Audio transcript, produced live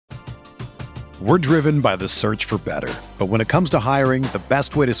We're driven by the search for better. But when it comes to hiring, the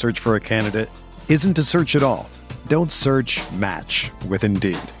best way to search for a candidate isn't to search at all. Don't search, match with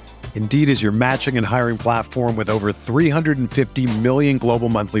Indeed. Indeed is your matching and hiring platform with over 350 million global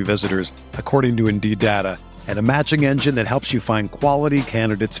monthly visitors, according to Indeed data, and a matching engine that helps you find quality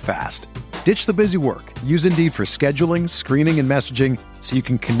candidates fast. Ditch the busy work. Use Indeed for scheduling, screening, and messaging so you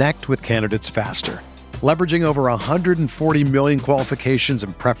can connect with candidates faster. Leveraging over 140 million qualifications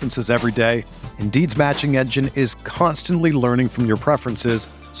and preferences every day, Indeed's matching engine is constantly learning from your preferences,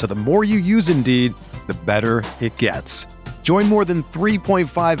 so the more you use Indeed, the better it gets. Join more than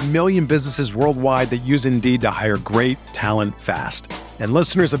 3.5 million businesses worldwide that use Indeed to hire great talent fast. And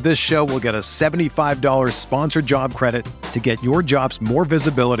listeners of this show will get a $75 sponsored job credit to get your jobs more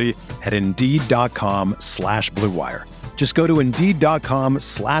visibility at Indeed.com/Blue Wire. Just go to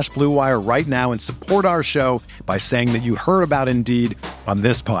Indeed.com/Blue Wire right now and support our show by saying that you heard about Indeed on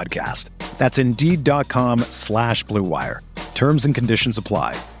this podcast. That's Indeed.com/Blue Wire. Terms and conditions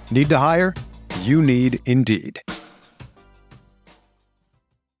apply. Need to hire? You need Indeed.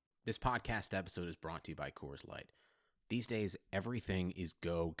 This podcast episode is brought to you by Coors Light. These days, everything is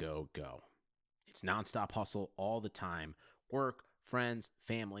go, go, go. It's nonstop hustle all the time. Work, friends,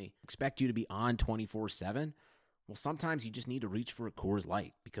 family, expect you to be on 24/7. Well, sometimes you just need to reach for a Coors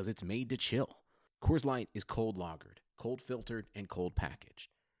Light because it's made to chill. Coors Light is cold lagered, cold filtered, and cold packaged.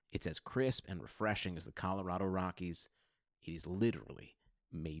 It's as crisp and refreshing as the Colorado Rockies. It is literally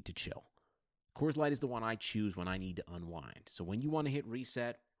made to chill. Coors Light is the one I choose when I need to unwind. So when you want to hit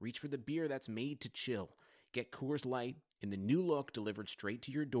reset, reach for the beer that's made to chill. Get Coors Light in the new look delivered straight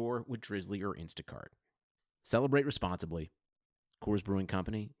to your door with Drizzly or Instacart. Celebrate responsibly. Coors Brewing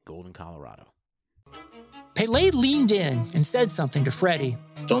Company, Golden, Colorado. Pele leaned in and said something to Freddie.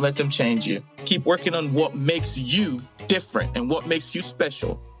 Don't let them change you. Keep working on what makes you different and what makes you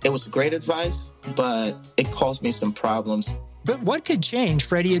special. It was great advice, but it caused me some problems. But what could change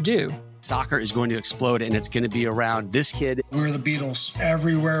Freddie Adu? Soccer is going to explode, and it's going to be around this kid. We're the Beatles.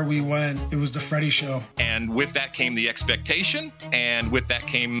 Everywhere we went, it was the Freddie Show. And with that came the expectation, and with that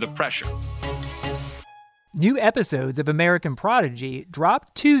came the pressure. New episodes of American Prodigy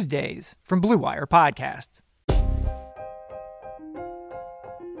drop Tuesdays from Blue Wire Podcasts.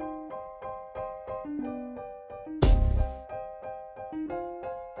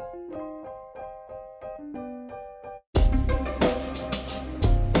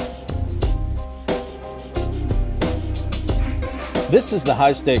 This is the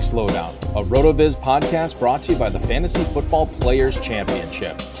High Stakes Lowdown, a RotoViz podcast brought to you by the Fantasy Football Players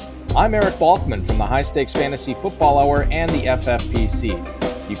Championship. I'm Eric Balkman from the High Stakes Fantasy Football Hour and the FFPC.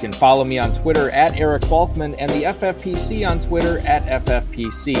 You can follow me on Twitter at Eric Balkman and the FFPC on Twitter at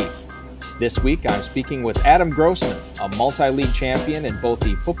FFPC. This week, I'm speaking with Adam Grossman, a multi-league champion in both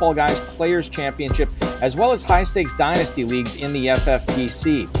the Football Guys Players Championship as well as High Stakes Dynasty Leagues in the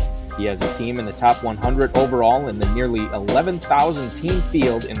FFPC. He has a team in the top 100 overall in the nearly 11,000 team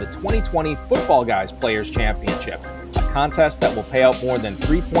field in the 2020 Football Guys Players Championship, a contest that will pay out more than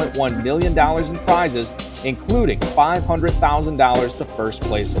 $3.1 million in prizes, including $500,000 to first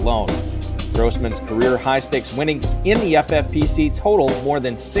place alone. Grossman's career high-stakes winnings in the FFPC total more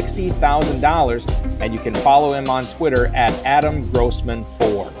than $60,000, and you can follow him on Twitter at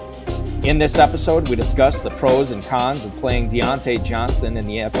AdamGrossman4. In this episode, we discuss the pros and cons of playing Deontay Johnson in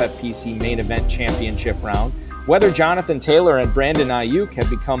the FFPC Main Event Championship round, whether Jonathan Taylor and Brandon Ayuk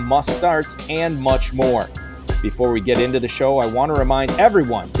have become must-starts, and much more. Before we get into the show, I want to remind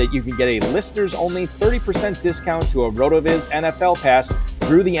everyone that you can get a listeners-only 30% discount to a RotoViz NFL Pass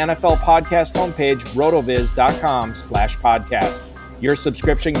through the NFL Podcast homepage, rotoviz.com/podcast. Your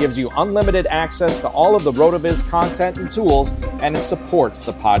subscription gives you unlimited access to all of the RotoViz content and tools, and it supports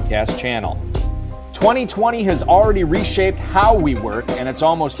the podcast channel. 2020 has already reshaped how we work, and it's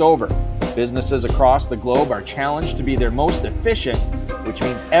almost over. Businesses across the globe are challenged to be their most efficient, which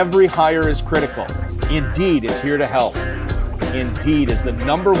means every hire is critical. Indeed is here to help. Indeed is the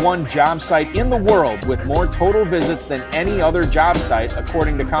 #1 job site in the world with more total visits than any other job site,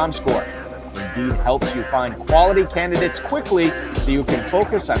 according to ComScore. Indeed helps you find quality candidates quickly so you can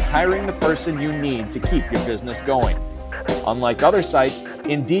focus on hiring the person you need to keep your business going. Unlike other sites,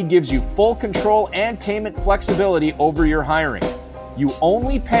 Indeed gives you full control and payment flexibility over your hiring. You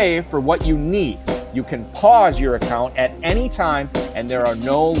only pay for what you need. You can pause your account at any time, and there are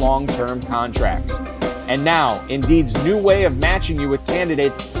no long-term contracts. And now, Indeed's new way of matching you with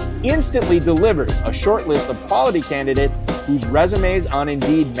candidates instantly delivers a short list of quality candidates whose resumes on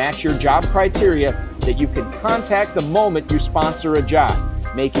Indeed match your job criteria that you can contact the moment you sponsor a job,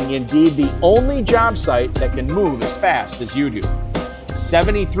 making Indeed the only job site that can move as fast as you do.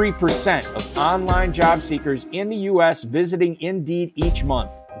 73% of online job seekers in the U.S. visiting Indeed each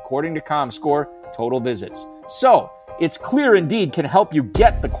month, according to ComScore total visits. So, it's clear Indeed can help you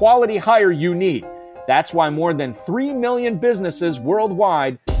get the quality hire you need. That's why more than 3 million businesses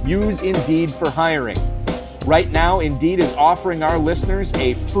worldwide use Indeed for hiring. Right now, Indeed is offering our listeners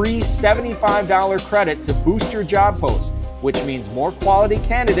a free $75 credit to boost your job post, which means more quality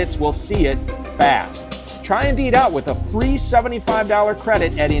candidates will see it fast. Try Indeed out with a free $75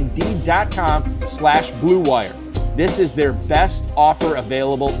 credit at Indeed.com/Blue Wire. This is their best offer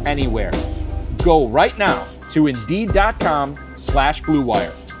available anywhere. Go right now to Indeed.com/Blue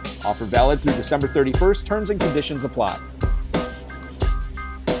Wire. Offer valid through December 31st. Terms and conditions apply.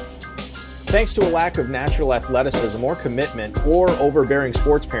 Thanks to a lack of natural athleticism or commitment or overbearing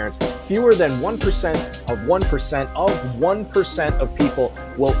sports parents, fewer than 1% of people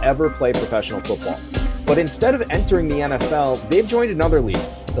will ever play professional football. But instead of entering the NFL, they've joined another league,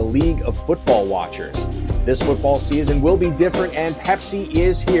 the League of Football Watchers. This football season will be different, and Pepsi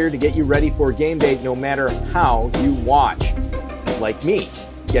is here to get you ready for game day no matter how you watch. Like me,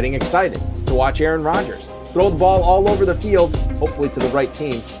 getting excited to watch Aaron Rodgers throw the ball all over the field, hopefully to the right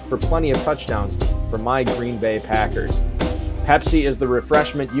team, for plenty of touchdowns for my Green Bay Packers. Pepsi is the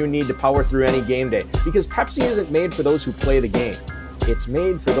refreshment you need to power through any game day, because Pepsi isn't made for those who play the game. It's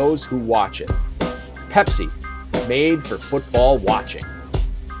made for those who watch it. Pepsi, made for football watching.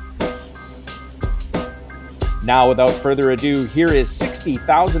 Now, without further ado, here is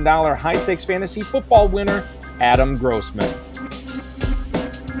 $60,000 high-stakes fantasy football winner, Adam Grossman.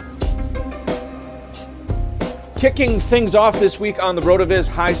 Kicking things off this week on the RotoViz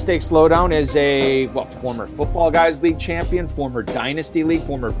High Stakes Lowdown is a former Football Guys League champion, former Dynasty League,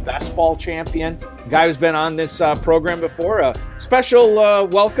 former Best Ball champion, guy who's been on this program before. A special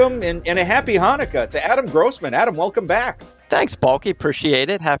welcome and a happy Hanukkah to Adam Grossman. Adam, welcome back. Thanks, Balky.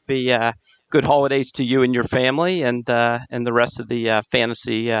 Appreciate it. Happy good holidays to you and your family and the rest of the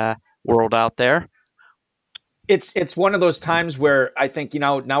fantasy world out there. It's one of those times where I think,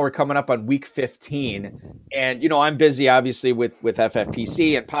 now we're coming up on week 15 and, I'm busy obviously with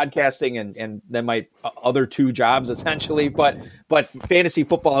FFPC and podcasting and then my other two jobs essentially, but fantasy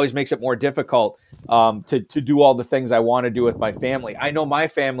football always makes it more difficult to do all the things I want to do with my family. I know my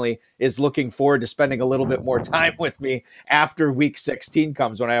family is looking forward to spending a little bit more time with me after week 16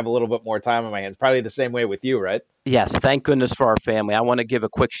 comes when I have a little bit more time on my hands. Probably the same way with you, right? Yes, thank goodness for our family. I want to give a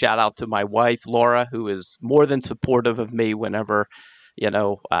quick shout out to my wife, Laura, who is more than supportive of me whenever,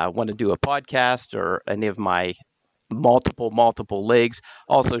 I want to do a podcast or any of my multiple leagues.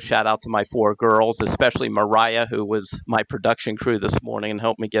 Also, shout out to my 4 girls, especially Mariah, who was my production crew this morning and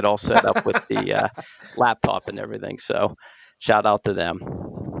helped me get all set up with the laptop and everything. So shout out to them.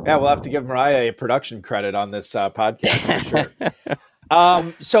 Yeah, we'll have to give Mariah a production credit on this podcast for sure.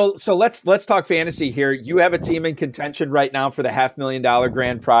 So let's talk fantasy here. You have a team in contention right now for the $500,000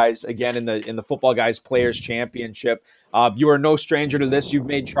 grand prize again in the Football Guys Players Championship. You are no stranger to this. You've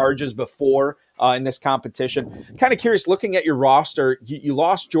made charges before in this competition. Kind of curious, looking at your roster, you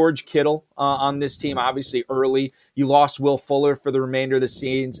lost George Kittle on this team, obviously early. You lost Will Fuller for the remainder of the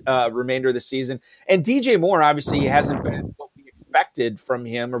season, and DJ Moore obviously hasn't been what we expected from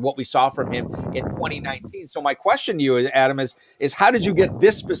him or what we saw from him in 2019. So my question to you, Adam, is how did you get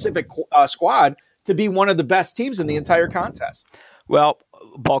this specific squad to be one of the best teams in the entire contest? Well,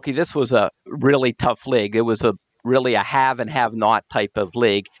 Balky, this was a really tough league. It was really a have and have not type of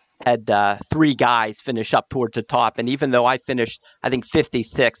league. Had 3 guys finish up towards the top. And even though I finished, I think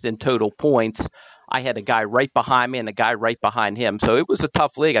 56th in total points, I had a guy right behind me and a guy right behind him. So it was a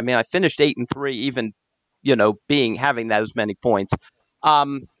tough league. I mean, I finished 8-3, even, having those many points.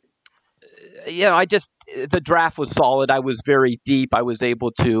 The draft was solid. I was very deep. I was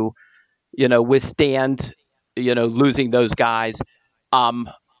able to, withstand, losing those guys.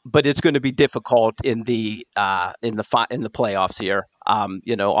 But it's going to be difficult in the playoffs here.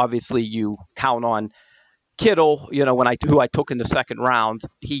 Obviously you count on Kittle. Who I took in the second round,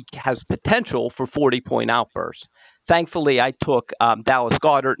 he has potential for 40-point outbursts. Thankfully, I took Dallas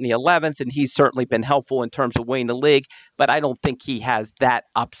Goedert in the 11th, and he's certainly been helpful in terms of winning the league. But I don't think he has that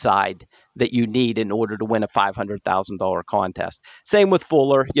upside that you need in order to win a $500,000 contest. Same with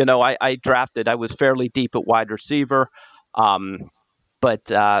Fuller. I was fairly deep at wide receiver. But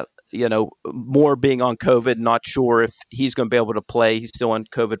Moore being on COVID, not sure if he's going to be able to play. He's still on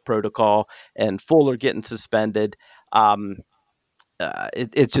COVID protocol, and Fuller getting suspended.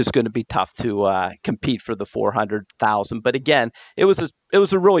 It's just going to be tough to compete for the $400,000. But again, it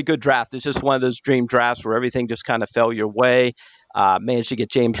was a really good draft. It's just one of those dream drafts where everything just kind of fell your way. Managed to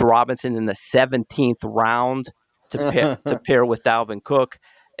get James Robinson in the 17th round. to pair with Dalvin Cook.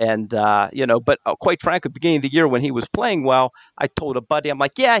 And, but quite frankly, at the beginning of the year when he was playing well, I told a buddy, I'm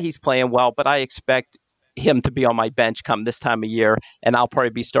like, yeah, he's playing well, but I expect him to be on my bench come this time of year, and I'll probably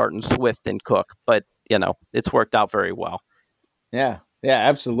be starting Swift and Cook. But, it's worked out very well. Yeah,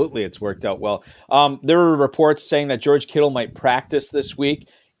 absolutely. It's worked out well. There were reports saying that George Kittle might practice this week.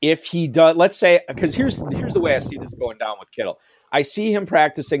 If he does, let's say, because here's the way I see this going down with Kittle. I see him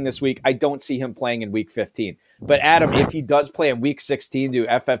practicing this week. I don't see him playing in week 15. But Adam, if he does play in week 16, do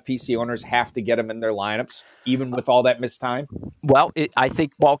FFPC owners have to get him in their lineups, even with all that missed time? Well, I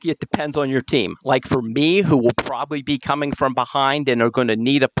think, Balky, it depends on your team. Like for me, who will probably be coming from behind and are going to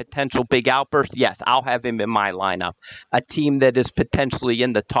need a potential big outburst, yes, I'll have him in my lineup. A team that is potentially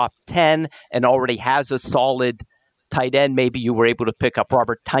in the top 10 and already has a solid tight end, maybe you were able to pick up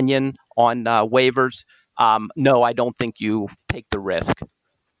Robert Tonyan on waivers. No, I don't think you take the risk.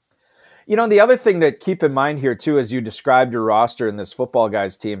 The other thing to keep in mind here, too, as you described your roster in this Football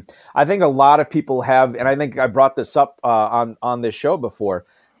Guys team, I think a lot of people have, and I think I brought this up on this show before,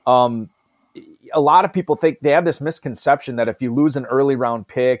 a lot of people think they have this misconception that if you lose an early round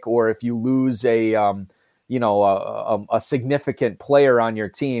pick or if you lose a significant player on your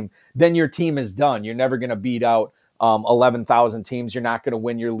team, then your team is done. You're never going to beat out 11,000 teams. You're not going to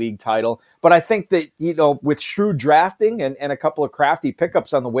win your league title. But I think that, with shrewd drafting and a couple of crafty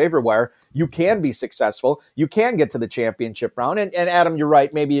pickups on the waiver wire, you can be successful. You can get to the championship round. And Adam, you're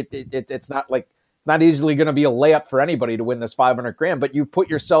right. Maybe it's not easily going to be a layup for anybody to win this $500,000, but you put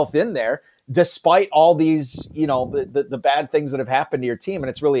yourself in there despite all these, the bad things that have happened to your team.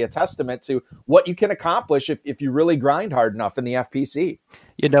 And it's really a testament to what you can accomplish if you really grind hard enough in the FPC.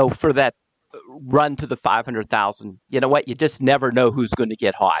 For that run to the 500,000, you know what? You just never know who's going to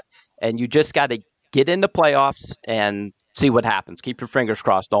get hot. And you just got to get in the playoffs and see what happens. Keep your fingers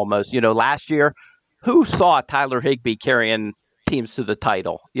crossed almost. Last year, who saw Tyler Higbee carrying teams to the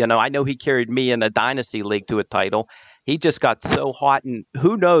title? I know he carried me in a dynasty league to a title. He just got so hot, and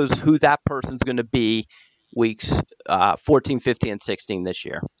who knows who that person's going to be weeks 14, 15, and 16 this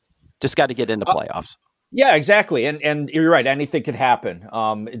year. Just got to get into playoffs. Yeah, exactly. And you're right. Anything could happen.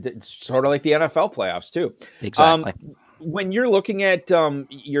 It's sort of like the NFL playoffs too. Exactly. When you're looking at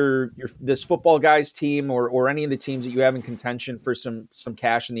your this Football Guys team or any of the teams that you have in contention for some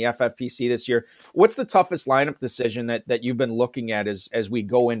cash in the FFPC this year, what's the toughest lineup decision that you've been looking at as we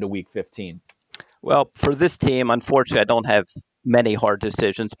go into week 15? Well, for this team, unfortunately, I don't have many hard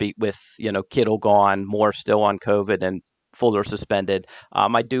decisions with, Kittle gone, Moore still on COVID, and Fuller suspended.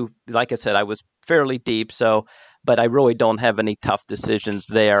 I do, like I said, I was fairly deep, but I really don't have any tough decisions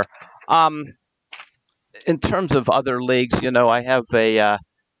there. In terms of other leagues, I have a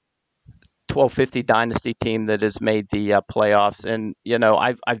 1250 dynasty team that has made the playoffs, and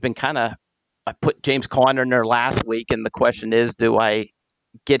I've been I put James Conner in there last week, and the question is, do I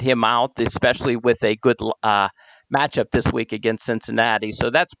get him out, especially with a good matchup this week against Cincinnati? So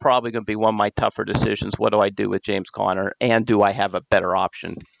that's probably going to be one of my tougher decisions. What do I do with James Conner, and do I have a better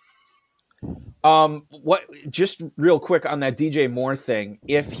option? Just real quick on that DJ Moore thing,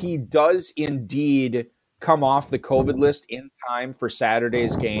 if he does indeed come off the COVID list in time for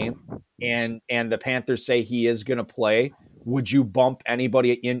Saturday's game and the Panthers say he is going to play, would you bump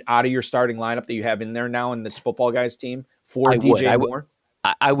anybody out of your starting lineup that you have in there now in this Football Guys team for DJ Moore?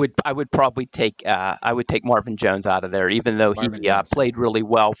 I would probably take Marvin Jones out of there, even though he played really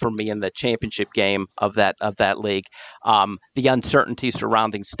well for me in the championship game of that league. The uncertainty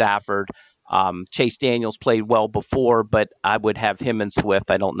surrounding Stafford, Chase Daniels played well before, but I would have him and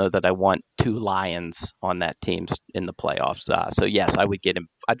Swift. I don't know that I want two Lions on that team in the playoffs. So yes, I would get him.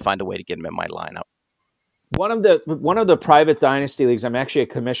 I'd find a way to get him in my lineup. One of the private dynasty leagues, I'm actually a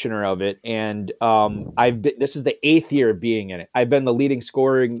commissioner of it, and this is the 8th year of being in it. I've been the leading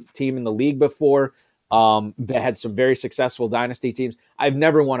scoring team in the league before. That had some very successful dynasty teams. I've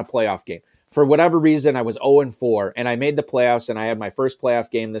never won a playoff game. For whatever reason, I was 0-4, and I made the playoffs, and I had my first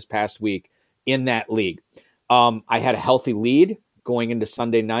playoff game this past week in that league. I had a healthy lead going into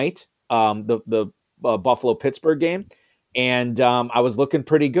Sunday night, the Buffalo-Pittsburgh game. And I was looking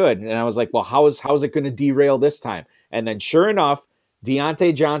pretty good. And I was like, well, how's it going to derail this time? And then sure enough,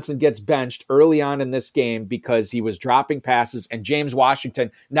 Deontay Johnson gets benched early on in this game because he was dropping passes. And James Washington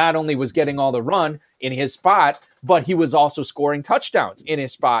not only was getting all the run in his spot, but he was also scoring touchdowns in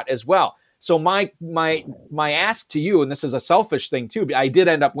his spot as well. So my ask to you, and this is a selfish thing too, I did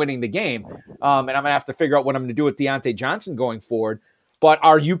end up winning the game. And I'm going to have to figure out what I'm going to do with Deontay Johnson going forward. But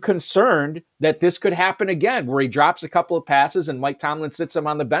are you concerned that this could happen again, where he drops a couple of passes and Mike Tomlin sits him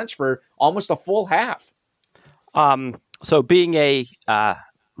on the bench for almost a full half? So being a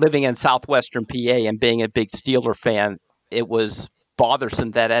living in southwestern PA and being a big Steeler fan, it was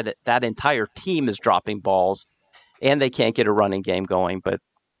bothersome that that entire team is dropping balls and they can't get a running game going. But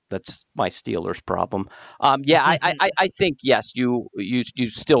that's my Steelers problem. I think, yes, you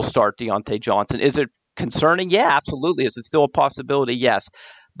still start Deontay Johnson. Is it concerning? Yeah, absolutely. Is it still a possibility? Yes.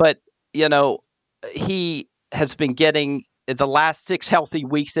 But, he has been getting the last 6 healthy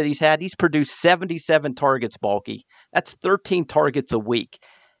weeks that he's produced 77 targets, Balky. That's 13 targets a week.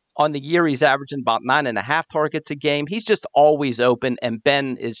 On the year, he's averaging about 9.5 targets a game. He's just always open, and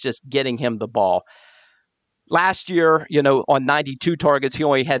Ben is just getting him the ball. Last year, on 92 targets, he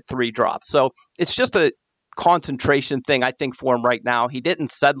only had 3 drops. So it's just a concentration thing, I think, for him right now. He didn't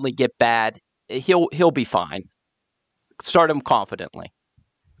suddenly get bad. He'll be fine. Start him confidently.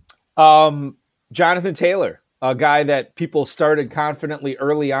 Jonathan Taylor, a guy that people started confidently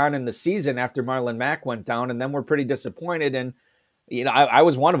early on in the season after Marlon Mack went down, and then were pretty disappointed. And I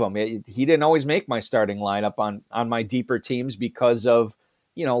was one of them. He didn't always make my starting lineup on my deeper teams because of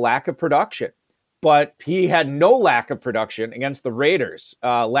lack of production. But he had no lack of production against the Raiders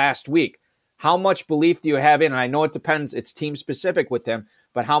last week. How much belief do you have in, and I know it depends, it's team specific with him,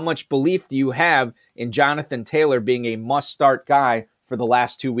 but how much belief do you have in Jonathan Taylor being a must-start guy for the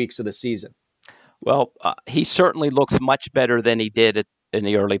last 2 weeks of the season? Well, he certainly looks much better than he did in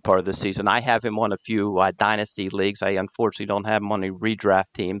the early part of the season. I have him on a few dynasty leagues. I unfortunately don't have him on any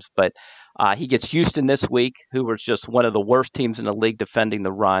redraft teams, but he gets Houston this week, who was just one of the worst teams in the league defending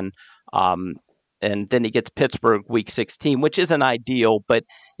the run. And then he gets Pittsburgh week 16, which isn't ideal, but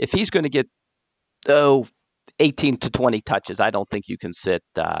if he's going to get 18 to 20 touches, I don't think you can sit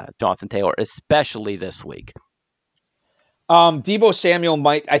Jonathan Taylor, especially this week. Deebo Samuel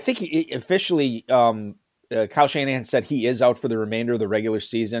might, I think he officially, Kyle Shanahan said he is out for the remainder of the regular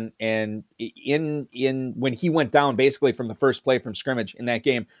season. And in when he went down basically from the first play from scrimmage in that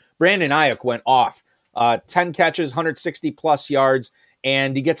game, Brandon Ayuk went off. 10 catches, 160 plus yards,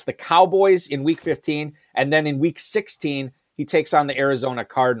 and he gets the Cowboys in week 15. And then in week 16, he takes on the Arizona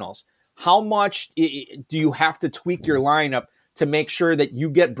Cardinals. How much do you have to tweak your lineup to make sure that you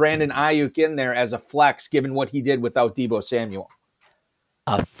get Brandon Ayuk in there as a flex, given what he did without Deebo Samuel?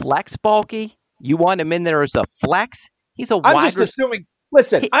 A flex, Balky? You want him in there as a flex? He's a I'm just assuming.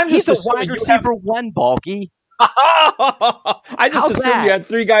 Listen, he's a wide receiver one, Balky. I just assumed you had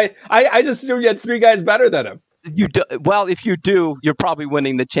 3 guys. I just assumed you had 3 guys better than him. Well, if you do, you're probably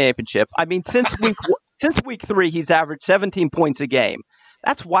winning the championship. I mean, since week 3, he's averaged 17 points a game.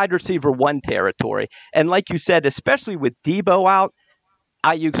 That's wide receiver one territory. And like you said, especially with Deebo out,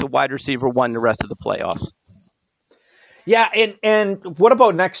 Ayuk's a wide receiver one the rest of the playoffs. Yeah, and what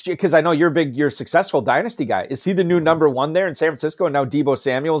about next year? Because I know you're a successful dynasty guy. Is he the new number 1 there in San Francisco, and now Deebo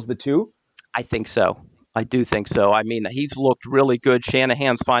Samuel's the 2? I think so. I do think so. I mean, he's looked really good.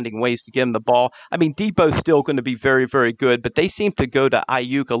 Shanahan's finding ways to give him the ball. I mean, Deebo's still going to be very, very good, but they seem to go to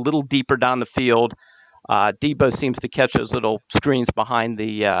Ayuk a little deeper down the field. Deebo seems to catch those little screens behind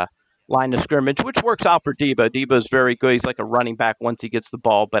the line of scrimmage, which works out for Deebo. Deebo's very good. He's like a running back once he gets the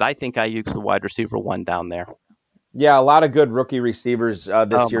ball, but I think Ayuk's the wide receiver one down there. Yeah, a lot of good rookie receivers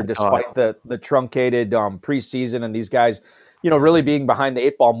this year, despite the truncated preseason and these guys, really being behind the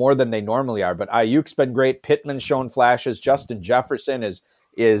 8 ball more than they normally are. But Ayuk's been great. Pittman's shown flashes. Justin Jefferson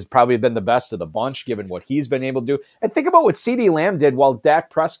is probably been the best of the bunch, given what he's been able to do. And think about what CeeDee Lamb did while Dak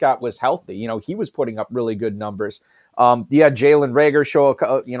Prescott was healthy. He was putting up really good numbers. You had Jalen Reagor show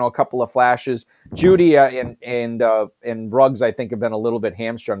a couple of flashes. Judy and Ruggs, I think, have been a little bit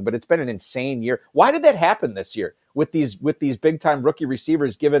hamstrung, but it's been an insane year. Why did that happen this year with these big time rookie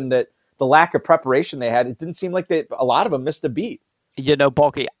receivers? Given that the lack of preparation they had, it didn't seem like a lot of them missed a beat.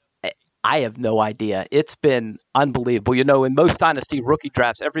 Balky, I have no idea. It's been unbelievable. In most dynasty rookie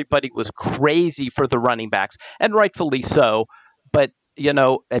drafts, everybody was crazy for the running backs, and rightfully so. But,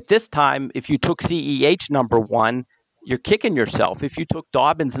 at this time, if you took CEH number 1, you're kicking yourself. If you took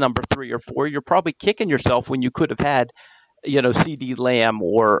Dobbins number 3 or 4, you're probably kicking yourself when you could have had, CeeDee Lamb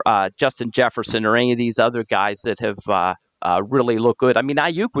or Justin Jefferson or any of these other guys that have really looked good. I mean,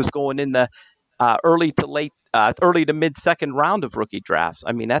 Ayuk was going in the early to mid second round of rookie drafts.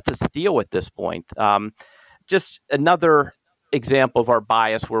 I mean, that's a steal at this point. Just another example of our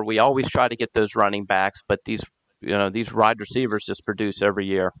bias where we always try to get those running backs, but these wide receivers just produce every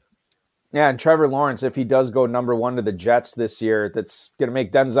year. Yeah, and Trevor Lawrence, if he does go number 1 to the Jets this year, that's going to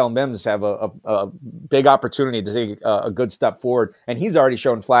make Denzel Mims have a big opportunity to take a good step forward. And he's already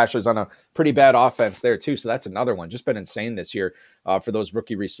shown flashes on a pretty bad offense there, too. So that's another one. Just been insane this year for those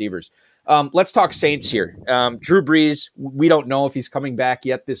rookie receivers. Let's talk Saints here. Drew Brees, we don't know if he's coming back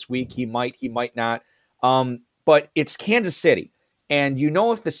yet this week. He might not. But it's Kansas City. And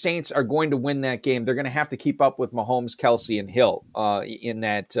if the Saints are going to win that game, they're going to have to keep up with Mahomes, Kelsey, and Hill in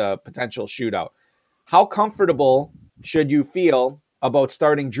that potential shootout. How comfortable should you feel about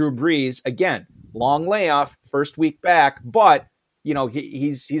starting Drew Brees? Again, long layoff, first week back, but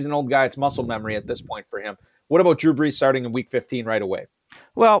he's an old guy. It's muscle memory at this point for him. What about Drew Brees starting in week 15 right away?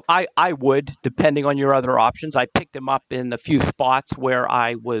 Well, I would, depending on your other options. I picked him up in a few spots where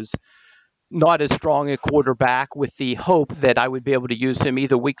I was not as strong a quarterback, with the hope that I would be able to use him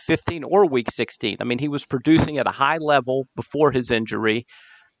either week 15 or week 16. I mean, he was producing at a high level before his injury.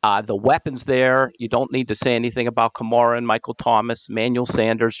 The weapons there, you don't need to say anything about Kamara and Michael Thomas, Emmanuel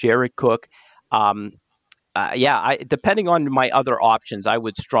Sanders, Jared Cook. Depending on my other options, I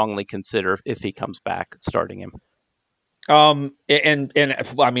would strongly consider, if he comes back, starting him. And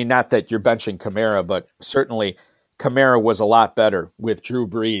I mean, not that you're benching Kamara, but certainly Kamara was a lot better with Drew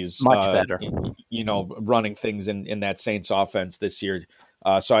Brees. Much better. Running things in that Saints offense this year.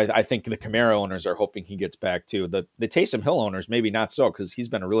 So I think the Kamara owners are hoping he gets back too. The Taysom Hill owners, maybe not so, because he's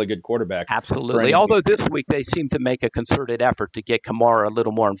been a really good quarterback. Absolutely. Although this week they seem to make a concerted effort to get Kamara a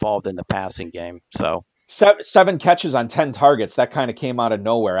little more involved in the passing game. So 7 catches on 10 targets. That kind of came out of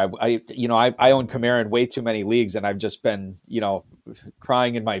nowhere. I own Kamara in way too many leagues, and I've just been,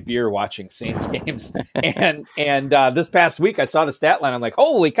 crying in my beer watching Saints games. and this past week I saw the stat line. I'm like,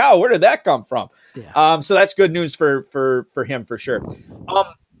 holy cow, where did that come from? Yeah. So that's good news for him for sure.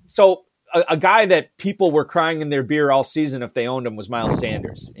 So a guy that people were crying in their beer all season if they owned him was Miles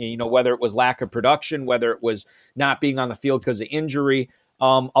Sanders. And, whether it was lack of production, whether it was not being on the field because of injury.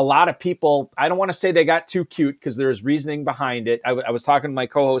 A lot of people, I don't want to say they got too cute because there's reasoning behind it. I was talking to my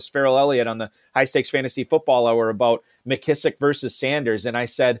co-host Farrell Elliott on the High Stakes Fantasy Football Hour about McKissick versus Sanders. And I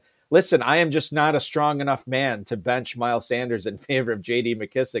said, listen, I am just not a strong enough man to bench Miles Sanders in favor of J.D.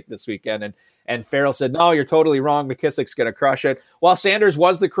 McKissick this weekend. And Farrell said, no, you're totally wrong. McKissick's going to crush it. Well, Sanders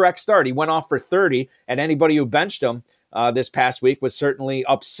was the correct start. He went off for 30, and anybody who benched him this past week was certainly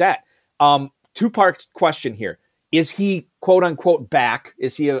upset. Two-part question here. Is he, quote unquote, back?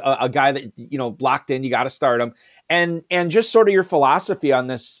 Is he a guy that, locked in, you got to start him? And just sort of your philosophy on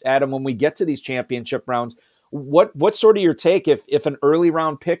this, Adam, when we get to these championship rounds, what's sort of your take if an early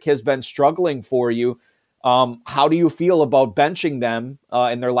round pick has been struggling for you? How do you feel about benching them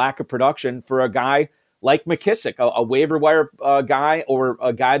and their lack of production for a guy like McKissick, a waiver wire guy, or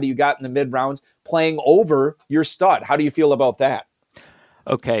a guy that you got in the mid rounds playing over your stud? How do you feel about that?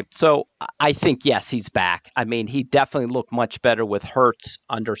 Okay, so I think, yes, he's back. I mean, he definitely looked much better with Hurts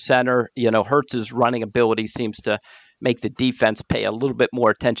under center. Hurts' running ability seems to make the defense pay a little bit more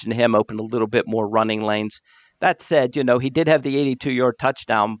attention to him, open a little bit more running lanes. That said, he did have the 82-yard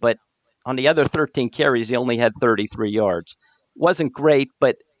touchdown, but on the other 13 carries, he only had 33 yards. Wasn't great,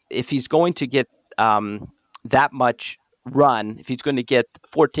 but if he's going to get that much run, if he's going to get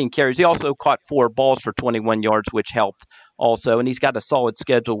 14 carries, he also caught 4 balls for 21 yards, which helped also, and he's got a solid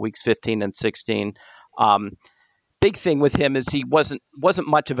schedule weeks 15 and 16. Big thing with him is he wasn't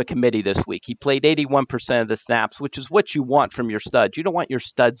much of a committee this week. He played 81% of the snaps, which is what you want from your studs. You don't want your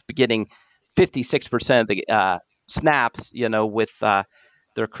studs getting 56% of the snaps, with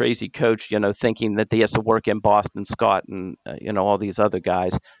their crazy coach, thinking that he has to work in Boston Scott and, all these other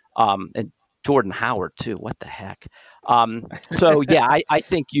guys. And Jordan Howard too. What the heck? So yeah, I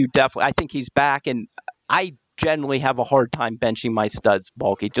think I think he's back, and I generally have a hard time benching my studs,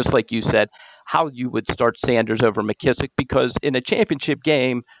 Balky, just like you said, how you would start Sanders over McKissick, because in a championship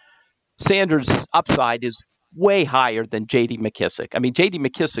game, Sanders' upside is way higher than J.D. McKissick. I mean, J.D.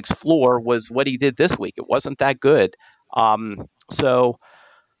 McKissick's floor was what he did this week. It wasn't that good. So,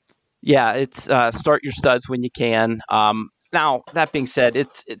 yeah, it's start your studs when you can. Now, that being said, it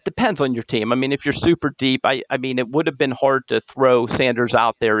depends on your team. I mean, if you're super deep, I mean, it would have been hard to throw Sanders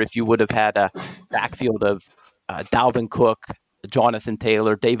out there if you would have had a backfield of Dalvin Cook, Jonathan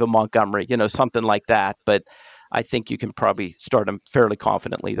Taylor, David Montgomery, something like that. But I think you can probably start him fairly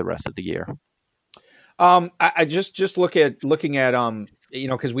confidently the rest of the year. I just looking at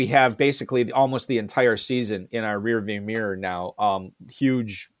because we have basically almost the entire season in our rearview mirror now.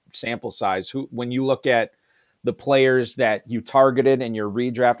 Huge sample size. When you look at the players that you targeted in your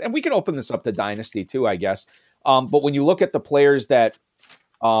redraft, and we can open this up to Dynasty too, I guess. But when you look at the players that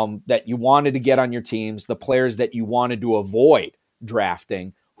you wanted to get on your teams, the players that you wanted to avoid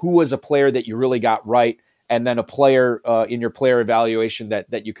drafting, who was a player that you really got right, and then a player in your player evaluation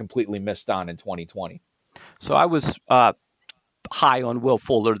that you completely missed on in 2020? So I was high on Will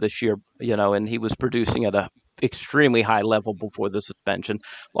Fuller this year, and he was producing at a extremely high level before the suspension.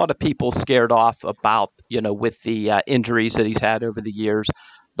 A lot of people scared off about, with the injuries that he's had over the years,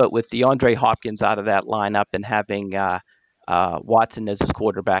 but with DeAndre Hopkins out of that lineup and having Watson as his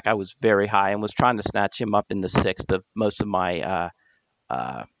quarterback. I was very high and was trying to snatch him up in the 6th of most of my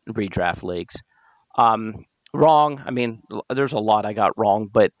redraft leagues. Wrong. I mean, there's a lot I got wrong,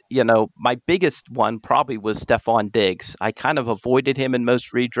 but my biggest one probably was Stephon Diggs. I kind of avoided him in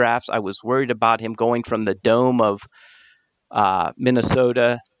most redrafts. I was worried about him going from the dome of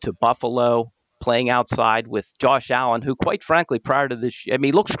Minnesota to Buffalo, playing outside with Josh Allen, who quite frankly, prior to this year, I mean,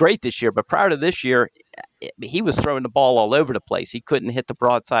 he looks great this year, but prior to this year, he was throwing the ball all over the place. He couldn't hit the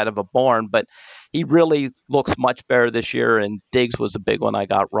broadside of a barn, but he really looks much better this year, and Diggs was a big one I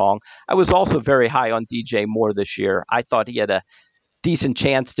got wrong. I was also very high on DJ Moore this year. I thought he had a decent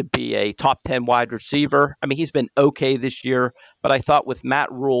chance to be a top 10 wide receiver. I mean, he's been okay this year, but I thought with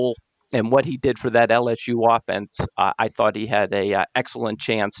Matt Rule and what he did for that LSU offense, I thought he had a excellent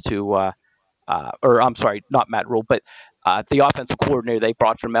chance to or I'm sorry, not Matt Rule, but the offensive coordinator they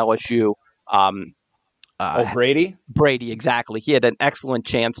brought from LSU. Brady? Brady, exactly. He had an excellent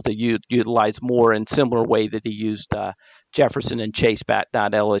chance to utilize Moore in similar way that he used Jefferson and Chase down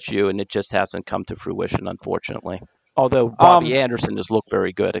at LSU, and it just hasn't come to fruition, unfortunately. Although Robbie Anderson has looked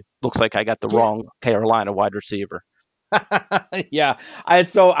very good. It looks like I got the wrong Carolina wide receiver. Yeah. I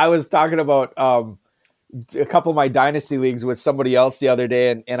was talking about a couple of my dynasty leagues with somebody else the other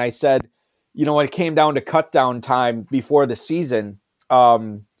day, and I said, when it came down to cut down time before the season,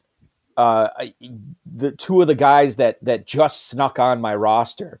 the two of the guys that just snuck on my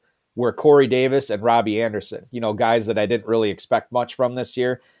roster were Corey Davis and Robbie Anderson, guys that I didn't really expect much from this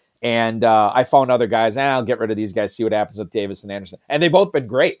year. And I found other guys, I'll get rid of these guys, see what happens with Davis and Anderson. And they've both been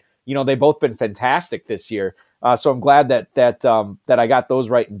great. They've both been fantastic this year. So I'm glad that I got those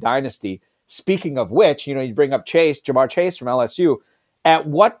right in Dynasty. Speaking of which, you bring up Jamar Chase from LSU. At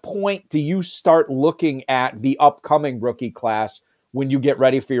what point do you start looking at the upcoming rookie class when you get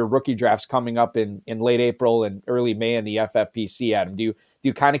ready for your rookie drafts coming up in late April and early May in the FFPC, Adam? Do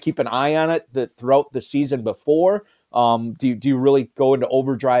you kind of keep an eye on it throughout the season before? Do you really go into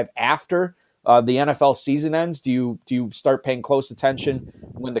overdrive after the NFL season ends? Do you start paying close attention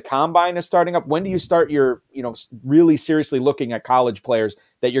when the combine is starting up? When do you start your, really seriously looking at college players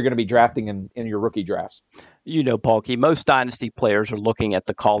that you're going to be drafting in your rookie drafts? Paulkey, most dynasty players are looking at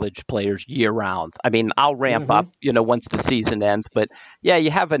the college players year round. I mean, I'll ramp up, once the season ends, but yeah,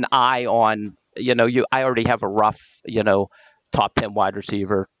 you have an eye on, I already have a rough, top 10 wide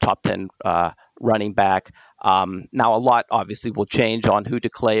receiver, top 10 running back. Now a lot obviously will change on who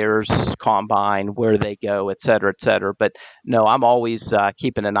declares combine, where they go, et cetera, et cetera. But no, I'm always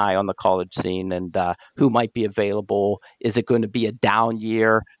keeping an eye on the college scene and who might be available. Is it going to be a down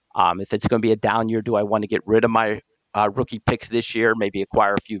year? If it's going to be a down year, do I want to get rid of my rookie picks this year, maybe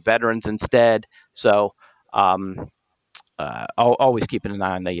acquire a few veterans instead? So always keeping an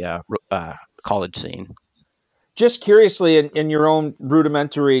eye on the college scene. Just curiously, in your own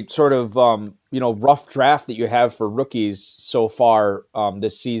rudimentary sort of rough draft that you have for rookies so far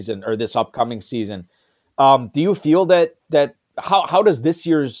this season or this upcoming season, do you feel that how does this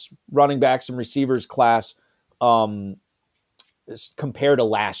year's running backs and receivers class compare to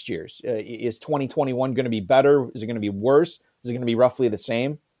last year's? Is 2021 going to be better? Is it going to be worse? Is it going to be roughly the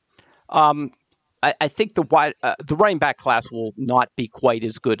same? I think the running back class will not be quite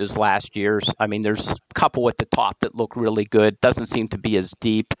as good as last year's. I mean, there's a couple at the top that look really good. Doesn't seem to be as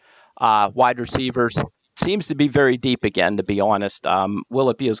deep. Wide receivers seems to be very deep again, to be honest. Will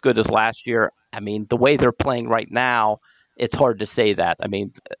it be as good as last year? I mean, the way they're playing right now, it's hard to say that. I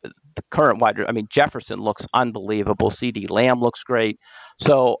mean, the current Jefferson looks unbelievable. CeeDee Lamb looks great.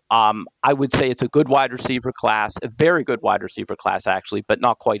 So I would say it's a good wide receiver class, a very good wide receiver class, actually, but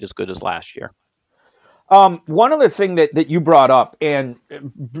not quite as good as last year. One other thing that you brought up, and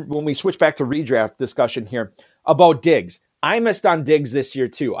when we switch back to redraft discussion here about Diggs, I missed on Diggs this year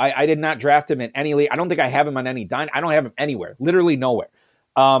too. I did not draft him in any league. I don't think I have him on any dime. I don't have him anywhere, literally nowhere.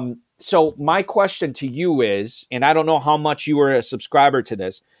 So my question to you is, and I don't know how much you were a subscriber to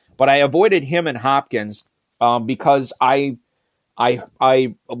this, but I avoided him and Hopkins because I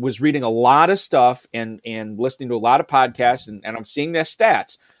was reading a lot of stuff and listening to a lot of podcasts, and I'm seeing their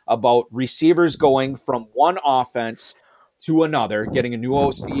stats about receivers going from one offense to another, getting a new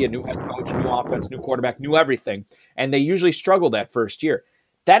OC, a new head coach, new offense, new quarterback, new everything, and they usually struggle that first year.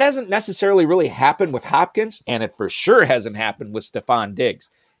 That hasn't necessarily really happened with Hopkins, and it for sure hasn't happened with Stephon Diggs.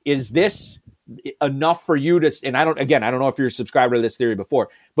 Is this enough for you to, and I don't know if you're a subscriber to this theory before,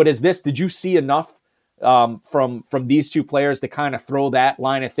 but did you see enough from these two players to kind of throw that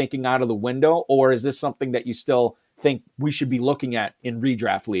line of thinking out of the window, or is this something that you still think we should be looking at in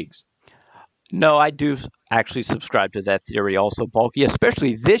redraft leagues? No, I do actually subscribe to that theory also, Bulky,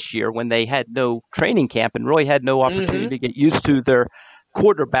 especially this year when they had no training camp and really had no opportunity to get used to their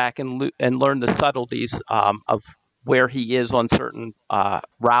quarterback and learn the subtleties of where he is on certain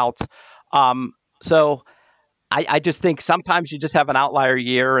routes. So I just think sometimes you just have an outlier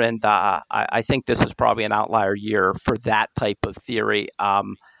year, and I think this is probably an outlier year for that type of theory.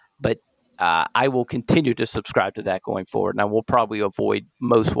 But I will continue to subscribe to that going forward, and I will probably avoid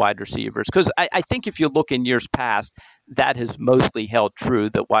most wide receivers because I think if you look in years past, that has mostly held true,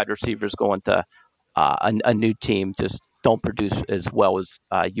 that wide receivers going to a new team just don't produce as well as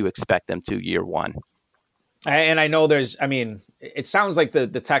you expect them to year one. And I know it sounds like the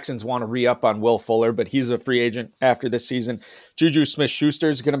Texans want to re-up on Will Fuller, but he's a free agent after this season. Juju Smith-Schuster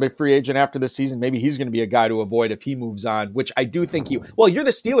is going to be a free agent after this season. Maybe he's going to be a guy to avoid if he moves on, which I do think you're the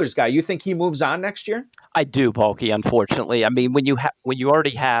Steelers guy. You think he moves on next year? I do, Bulky, unfortunately. I mean, when you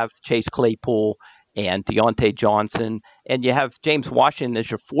already have Chase Claypool and Deontay Johnson, and you have James Washington as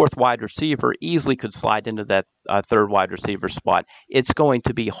your fourth wide receiver, easily could slide into that third wide receiver spot. It's going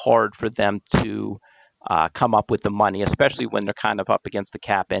to be hard for them to come up with the money, especially when they're kind of up against the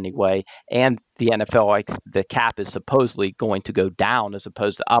cap anyway. And the NFL, the cap is supposedly going to go down as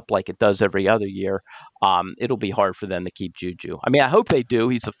opposed to up like it does every other year. It'll be hard for them to keep Juju. I mean, I hope they do.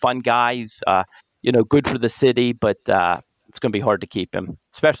 He's a fun guy. He's good for the city, but it's going to be hard to keep him.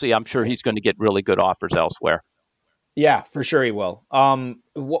 Especially, I'm sure he's going to get really good offers elsewhere. Yeah, for sure he will.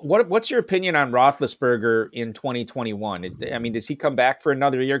 What's your opinion on Roethlisberger in 2021? I mean, does he come back for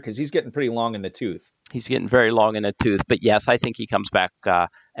another year? Because he's getting pretty long in the tooth. He's getting very long in the tooth. But yes, I think he comes back. I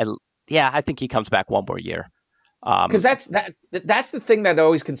think he comes back one more year. Because that's the thing that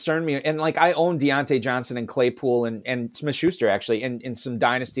always concerned me. And like I own Deontay Johnson and Claypool and Smith-Schuster actually in some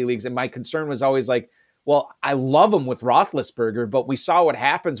dynasty leagues. And my concern was always like, well, I love him with Roethlisberger, but we saw what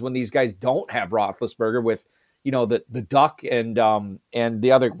happens when these guys don't have Roethlisberger with, the Duck and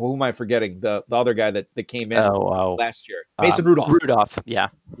the other, who am I forgetting? The other guy that came in last year, Mason Rudolph. Rudolph, yeah.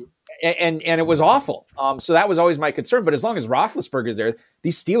 And it was awful. So that was always my concern. But as long as Roethlisberger is there,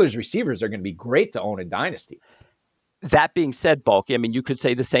 these Steelers receivers are going to be great to own in Dynasty. That being said, Bulky, I mean, you could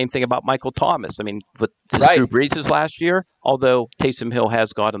say the same thing about Michael Thomas. I mean, with Drew Brees' last year, although Taysom Hill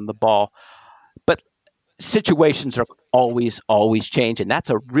has got him the ball. But situations are always changing.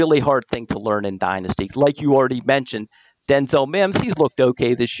 That's a really hard thing to learn in Dynasty. Like you already mentioned, Denzel Mims, he's looked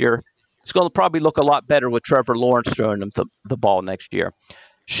okay this year. He's going to probably look a lot better with Trevor Lawrence throwing him the ball next year.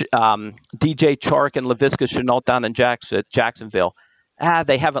 DJ Chark and Laviska Shenault down in Jacksonville.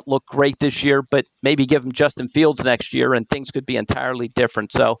 They haven't looked great this year, but maybe give them Justin Fields next year and things could be entirely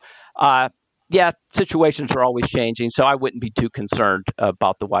different. So, situations are always changing. So I wouldn't be too concerned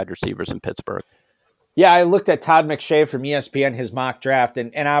about the wide receivers in Pittsburgh. Yeah, I looked at Todd McShay from ESPN, his mock draft,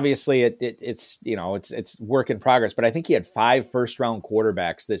 and obviously it's work in progress. But I think he had 5 first-round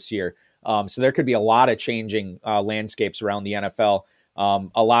quarterbacks this year, so there could be a lot of changing landscapes around the NFL.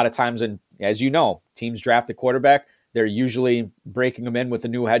 A lot of times, and as you know, teams draft a quarterback, they're usually breaking them in with a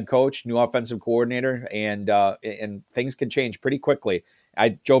new head coach, new offensive coordinator, and things can change pretty quickly.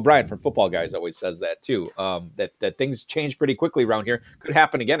 Joe Bryant from Football Guys always says that too. That things change pretty quickly around here. Could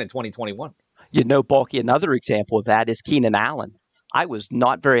happen again in 2021. Bulky, another example of that is Keenan Allen. I was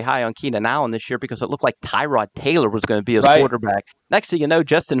not very high on Keenan Allen this year because it looked like Tyrod Taylor was going to be his quarterback. Next thing you know,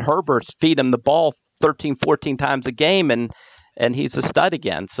 Justin Herbert's feed him the ball 13, 14 times a game, and he's a stud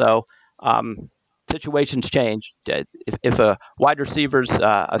again. So situations change. If a wide receiver's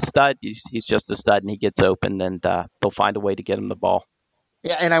a stud, he's just a stud, and he gets open, and they'll find a way to get him the ball.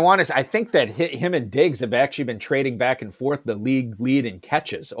 Yeah, and I think that him and Diggs have actually been trading back and forth the league lead in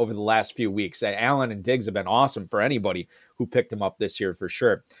catches over the last few weeks. Allen and Diggs have been awesome for anybody who picked him up this year for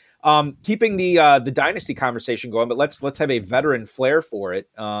sure. Keeping the dynasty conversation going, but let's have a veteran flair for it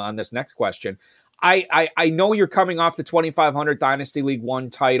on this next question. I know you're coming off the 2,500 Dynasty League 1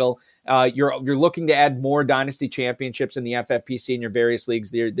 title. You're looking to add more dynasty championships in the FFPC in your various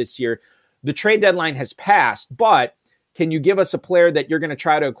leagues this year. The trade deadline has passed, but can you give us a player that you're going to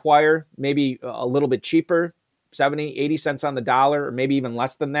try to acquire maybe a little bit cheaper, 70, 80 cents on the dollar, or maybe even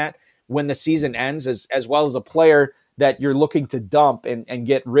less than that when the season ends, as well as a player that you're looking to dump and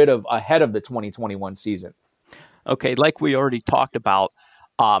get rid of ahead of the 2021 season? Okay, like we already talked about,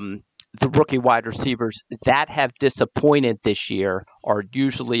 the rookie wide receivers that have disappointed this year are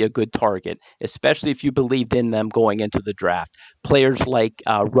usually a good target, especially if you believed in them going into the draft. Players like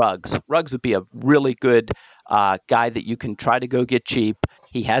Ruggs. Ruggs would be a really good guy that you can try to go get cheap.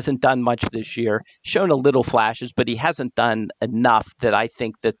 He hasn't done much this year, shown a little flashes, but he hasn't done enough that I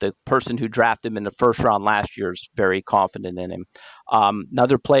think that the person who drafted him in the first round last year is very confident in him.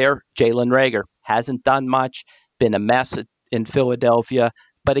 Another player, Jalen Reagor, hasn't done much, been a mess in Philadelphia.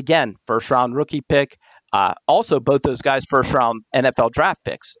 But again, first-round rookie pick. Also, both those guys first-round NFL draft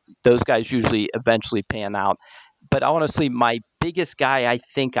picks. Those guys usually eventually pan out. But honestly, my biggest guy I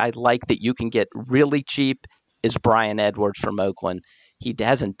think I like that you can get really cheap is Bryan Edwards from Oakland. He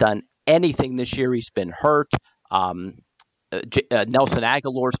hasn't done anything this year. He's been hurt. Nelson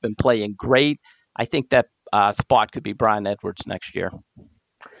Aguilar's been playing great. I think that spot could be Bryan Edwards next year.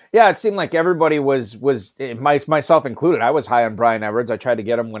 Yeah, it seemed like everybody was myself included. I was high on Bryan Edwards. I tried to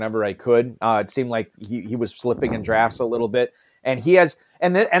get him whenever I could. It seemed like he was slipping in drafts a little bit, and he has.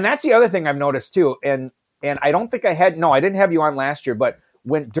 And that's the other thing I've noticed too. And I don't think I didn't have you on last year, but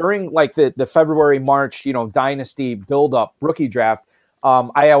when during like the February, March, dynasty build up rookie draft,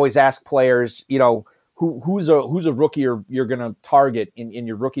 I always ask players, who's a rookie you're going to target in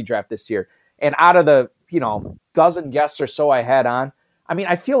your rookie draft this year. And out of the, dozen guests or so I had on, I mean,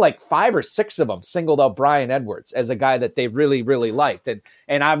 I feel like 5 or 6 of them singled out Bryan Edwards as a guy that they really, really liked.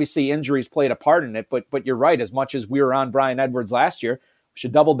 And obviously injuries played a part in it, but you're right. As much as we were on Bryan Edwards last year, we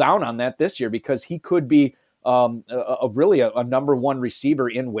should double down on that this year because he could be really a number one receiver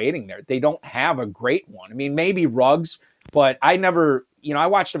in waiting there. They don't have a great one. I mean, maybe Ruggs, but I never, I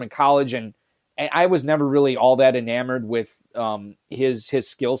watched him in college and I was never really all that enamored with his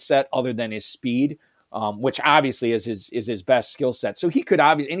skill set other than his speed. Which obviously is his best skill set. So he could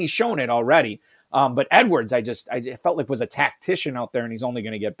obviously, and he's shown it already. But Edwards, I felt like was a tactician out there, and he's only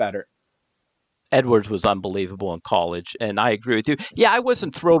going to get better. Edwards was unbelievable in college, and I agree with you. Yeah, I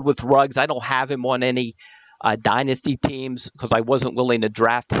wasn't thrilled with Ruggs. I don't have him on any dynasty teams because I wasn't willing to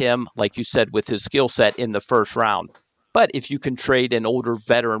draft him, like you said, with his skill set in the first round. But if you can trade an older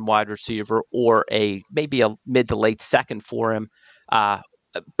veteran wide receiver or maybe a mid to late second for him,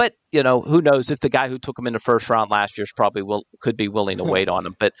 but, who knows if the guy who took him in the first round last year could be willing to wait on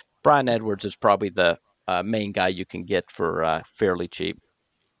him. But Bryan Edwards is probably the main guy you can get for fairly cheap.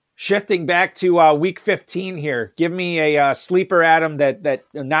 Shifting back to week 15 here, give me a sleeper, Adam, that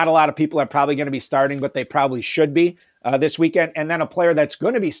not a lot of people are probably going to be starting, but they probably should be this weekend. And then a player that's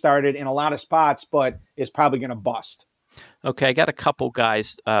going to be started in a lot of spots, but is probably going to bust. Okay, I got a couple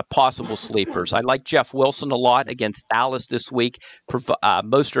guys, possible sleepers. I like Jeff Wilson a lot against Dallas this week.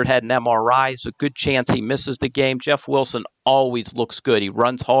 Mostert had an MRI. It's a good chance he misses the game. Jeff Wilson always looks good. He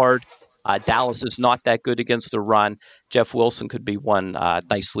runs hard. Dallas is not that good against the run. Jeff Wilson could be one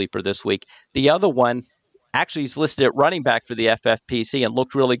nice sleeper this week. The other one, actually he's listed at running back for the FFPC and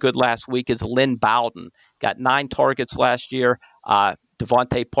looked really good last week, is Lynn Bowden. Got 9 targets last year.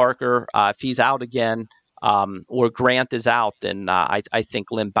 Devontae Parker, if he's out again, or Grant is out, then I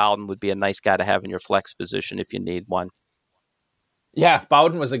think Lynn Bowden would be a nice guy to have in your flex position if you need one. Yeah,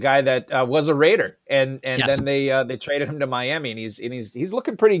 Bowden was a guy that was a Raider, and yes. Then they traded him to Miami, and he's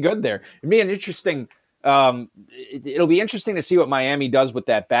looking pretty good there. It'll be an interesting. It'll be interesting to see what Miami does with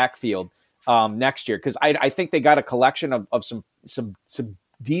that backfield next year, because I think they got a collection of some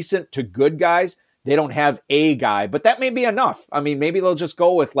decent to good guys. They don't have a guy, but that may be enough. I mean, maybe they'll just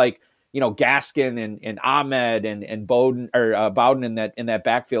go with Gaskin and Ahmed and Bowden in that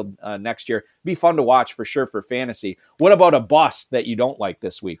backfield next year. Be fun to watch for sure for fantasy. What about a bust that you don't like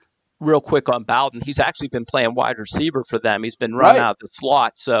this week? Real quick on Bowden, he's actually been playing wide receiver for them. He's been running out the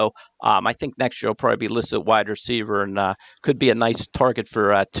slot, so I think next year he'll probably be listed at wide receiver and could be a nice target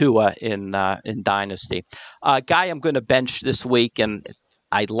for Tua in Dynasty. Guy I'm going to bench this week, and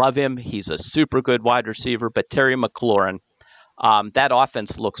I love him. He's a super good wide receiver, but Terry McLaurin. That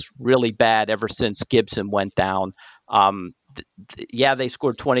offense looks really bad ever since Gibson went down. They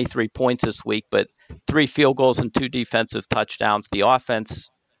scored 23 points this week, but 3 field goals and 2 defensive touchdowns. The offense,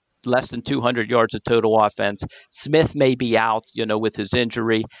 less than 200 yards of total offense. Smith may be out, with his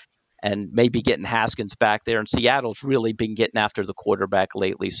injury, and maybe getting Haskins back there. And Seattle's really been getting after the quarterback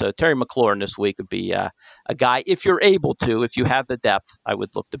lately. So Terry McLaurin this week would be a guy, if you're able to, if you have the depth, I would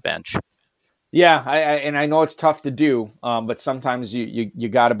look to bench. Yeah, I know it's tough to do, but sometimes you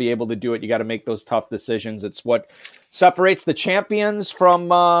got to be able to do it. You got to make those tough decisions. It's what separates the champions from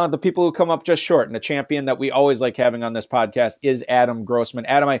the people who come up just short. And the champion that we always like having on this podcast is Adam Grossman.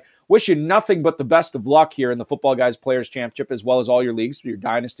 Adam, I wish you nothing but the best of luck here in the Football Guys Players Championship, as well as all your leagues, your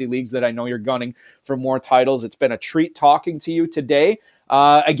dynasty leagues that I know you're gunning for more titles. It's been a treat talking to you today.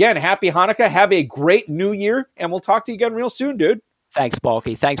 Again, happy Hanukkah. Have a great new year, and we'll talk to you again real soon, dude. Thanks,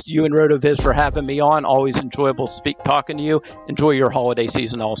 Balky. Thanks to you and RotoViz for having me on. Always enjoyable talking to you. Enjoy your holiday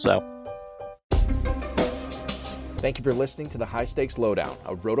season also. Thank you for listening to the High Stakes Lowdown,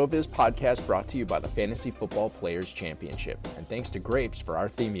 a RotoViz podcast brought to you by the Fantasy Football Players Championship. And thanks to Grapes for our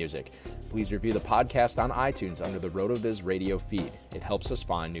theme music. Please review the podcast on iTunes under the RotoViz radio feed. It helps us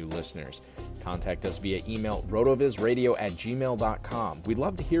find new listeners. Contact us via email rotovizradio@gmail.com. We'd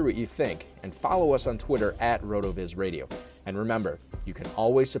love to hear what you think, and follow us on Twitter @RotoVizRadio. And remember, you can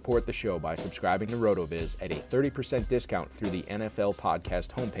always support the show by subscribing to RotoViz at a 30% discount through the NFL podcast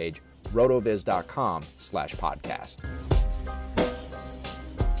homepage, rotoviz.com/podcast.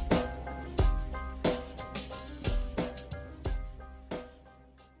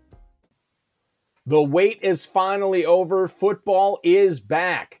 The wait is finally over. Football is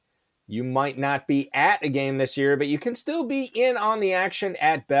back. You might not be at a game this year, but you can still be in on the action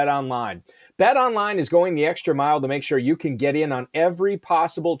at BetOnline. BetOnline is going the extra mile to make sure you can get in on every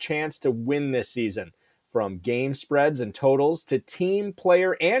possible chance to win this season. From game spreads and totals to team,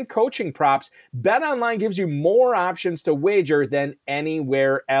 player, and coaching props, BetOnline gives you more options to wager than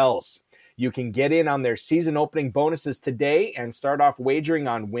anywhere else. You can get in on their season opening bonuses today and start off wagering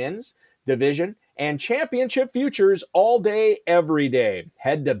on wins, division, and championship futures all day, every day.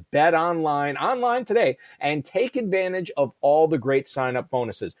 Head to BetOnline online today and take advantage of all the great sign-up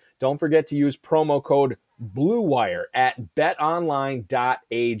bonuses. Don't forget to use promo code BLUEWIRE at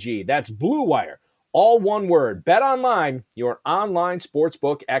betonline.ag. That's BLUEWIRE, all one word. BetOnline, your online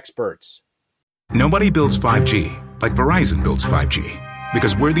sportsbook experts. Nobody builds 5G like Verizon builds 5G,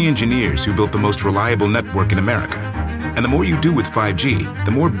 because we're the engineers who built the most reliable network in America. And the more you do with 5G,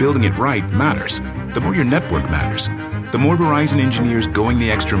 the more building it right matters. The more your network matters. The more Verizon engineers going the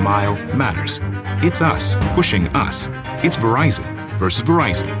extra mile matters. It's us pushing us. It's Verizon versus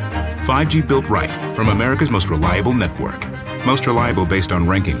Verizon. 5G built right from America's most reliable network. Most reliable based on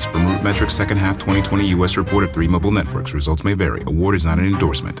rankings from RootMetrics second half 2020 U.S. report of 3 mobile networks. Results may vary. Award is not an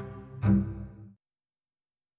endorsement.